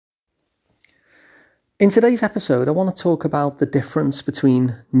In today's episode, I want to talk about the difference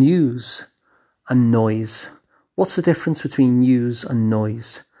between news and noise. What's the difference between news and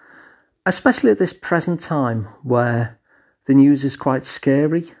noise? Especially at this present time where the news is quite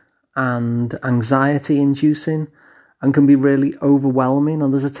scary and anxiety-inducing and can be really overwhelming,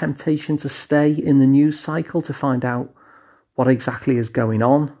 and there's a temptation to stay in the news cycle to find out what exactly is going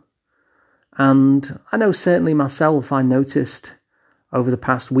on. And I know certainly myself, I noticed over the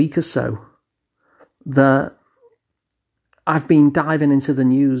past week or so that I've been diving into the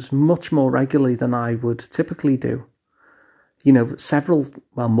news much more regularly than I would typically do. More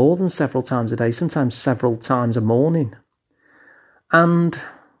than several times a day, sometimes several times a morning. And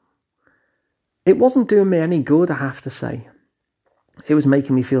it wasn't doing me any good, I have to say. It was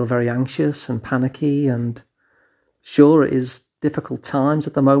making me feel very anxious and panicky, and sure, it is difficult times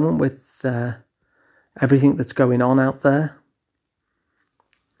at the moment with everything that's going on out there.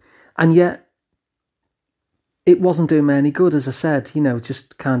 And yet, it wasn't doing me any good, as I said,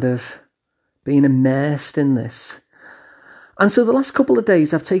 just kind of being immersed in this. And so the last couple of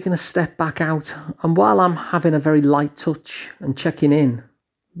days I've taken a step back out, and while I'm having a very light touch and checking in,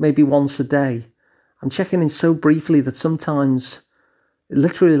 maybe once a day, I'm checking in so briefly that sometimes it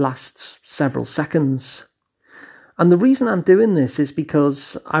literally lasts several seconds. And the reason I'm doing this is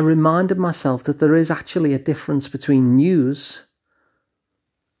because I reminded myself that there is actually a difference between news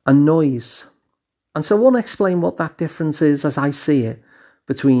and noise. And so I want to explain what that difference is as I see it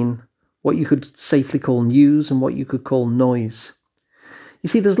between what you could safely call news and what you could call noise. You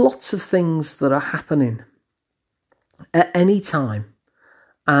see, there's lots of things that are happening at any time,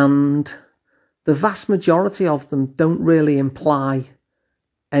 and the vast majority of them don't really imply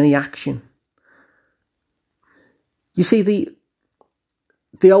any action. You see,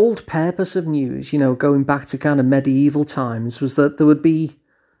 the old purpose of news, going back to kind of medieval times, was that there would be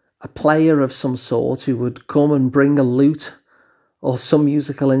a player of some sort who would come and bring a lute or some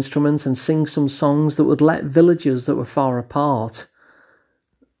musical instrument and sing some songs that would let villagers that were far apart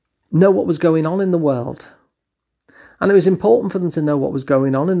know what was going on in the world. And it was important for them to know what was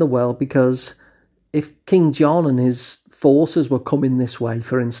going on in the world, because if King John and his forces were coming this way,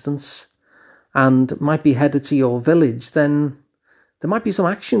 for instance, and might be headed to your village, then there might be some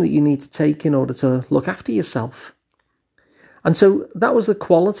action that you need to take in order to look after yourself. And so that was the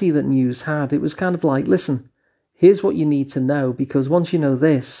quality that news had. It was kind of like, listen, here's what you need to know, because once you know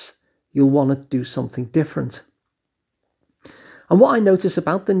this, you'll want to do something different. And what I notice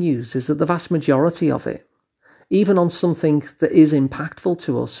about the news is that the vast majority of it, even on something that is impactful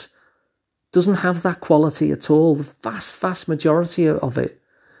to us, doesn't have that quality at all. The vast majority of it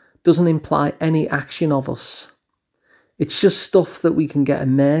doesn't imply any action of us. It's just stuff that we can get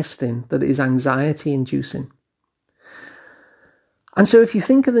immersed in that is anxiety-inducing. And so if you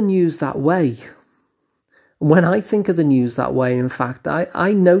think of the news that way, when I think of the news that way, in fact,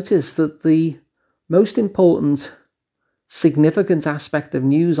 I notice that the most important, significant aspect of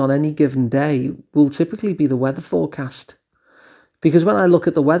news on any given day will typically be the weather forecast. Because when I look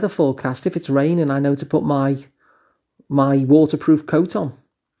at the weather forecast, if it's raining, I know to put my waterproof coat on.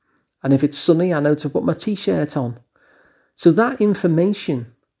 And if it's sunny, I know to put my t-shirt on. So that information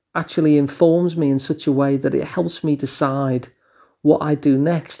actually informs me in such a way that it helps me decide what I do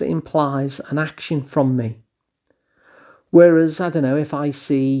next. It implies an action from me. Whereas, I don't know, if I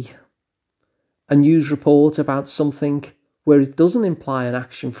see a news report about something where it doesn't imply an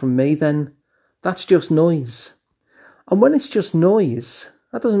action from me, then that's just noise. And when it's just noise,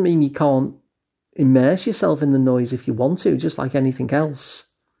 that doesn't mean you can't immerse yourself in the noise if you want to, just like anything else.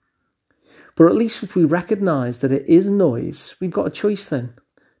 But at least if we recognise that it is noise, we've got a choice then.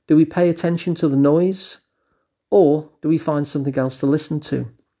 Do we pay attention to the noise, or do we find something else to listen to?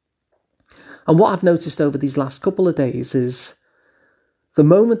 And what I've noticed over these last couple of days is the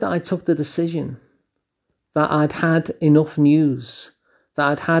moment that I took the decision that I'd had enough news, that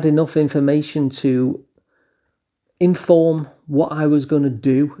I'd had enough information to inform what I was going to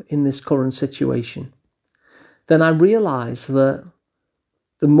do in this current situation, then I realised that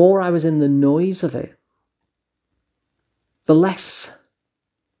the more I was in the noise of it, the less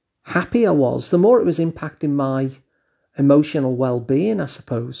happy I was, the more it was impacting my emotional well-being, I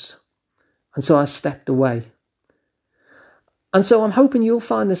suppose. And so I stepped away. And so I'm hoping you'll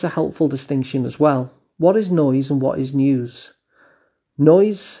find this a helpful distinction as well. What is noise and what is news?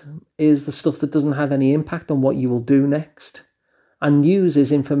 Noise is the stuff that doesn't have any impact on what you will do next. And news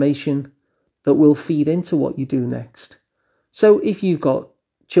is information that will feed into what you do next. So if you've got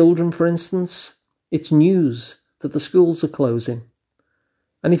children, for instance, it's news that the schools are closing.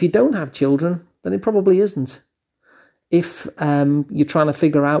 And if you don't have children, then it probably isn't. If you're trying to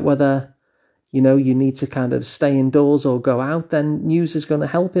figure out whether you need to kind of stay indoors or go out, then news is going to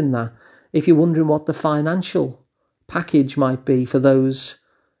help in that. If you're wondering what the financial package might be for those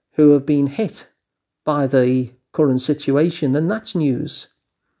who have been hit by the current situation, then that's news.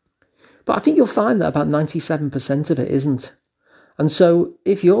 But I think you'll find that about 97% of it isn't. And so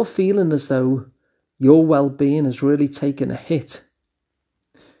if you're feeling as though your well-being has really taken a hit,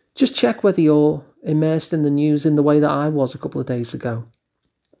 just check whether you're immersed in the news in the way that I was a couple of days ago.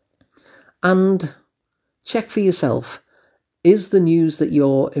 And check for yourself, is the news that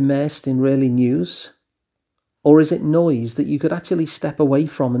you're immersed in really news? Or is it noise that you could actually step away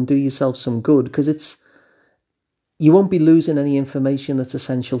from and do yourself some good? Because you won't be losing any information that's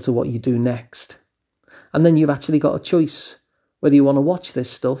essential to what you do next. And then you've actually got a choice, whether you want to watch this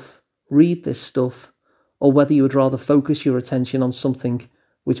stuff, read this stuff, or whether you would rather focus your attention on something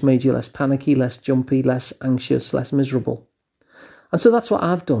which made you less panicky, less jumpy, less anxious, less miserable. And so that's what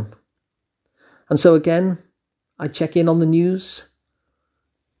I've done. And so again, I check in on the news,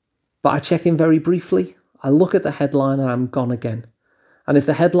 but I check in very briefly. I look at the headline and I'm gone again. And if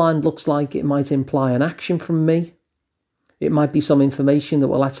the headline looks like it might imply an action from me, it might be some information that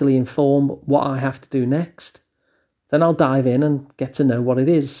will actually inform what I have to do next, then I'll dive in and get to know what it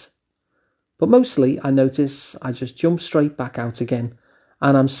is. But mostly I notice I just jump straight back out again,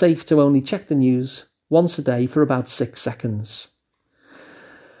 and I'm safe to only check the news once a day for about 6 seconds.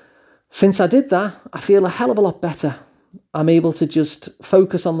 Since I did that, I feel a hell of a lot better. I'm able to just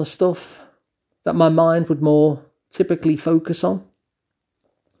focus on the stuff that my mind would more typically focus on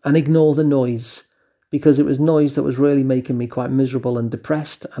and ignore the noise, because it was noise that was really making me quite miserable and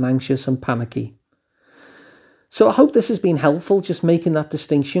depressed and anxious and panicky. So I hope this has been helpful, just making that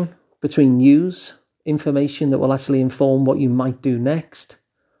distinction between news, information that will actually inform what you might do next,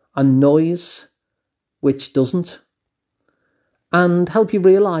 and noise, which doesn't, and help you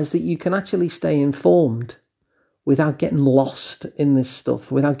realise that you can actually stay informed without getting lost in this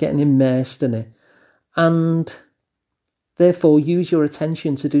stuff, without getting immersed in it, and therefore use your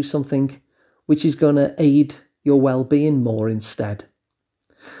attention to do something which is going to aid your well-being more instead.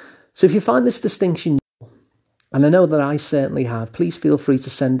 So if you find this distinction, and I know that I certainly have, please feel free to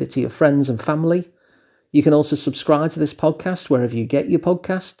send it to your friends and family. You can also subscribe to this podcast wherever you get your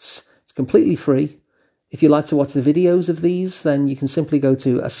podcasts. It's completely free. If you'd like to watch the videos of these, then you can simply go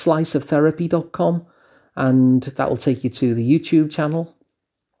to asliceoftherapy.com and that will take you to the YouTube channel.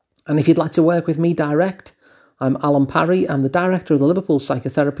 And if you'd like to work with me direct, I'm Alan Parry. I'm the director of the Liverpool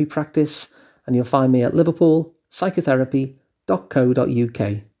Psychotherapy Practice, and you'll find me at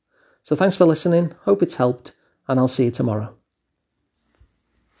liverpoolpsychotherapy.co.uk. So thanks for listening. Hope it's helped, and I'll see you tomorrow.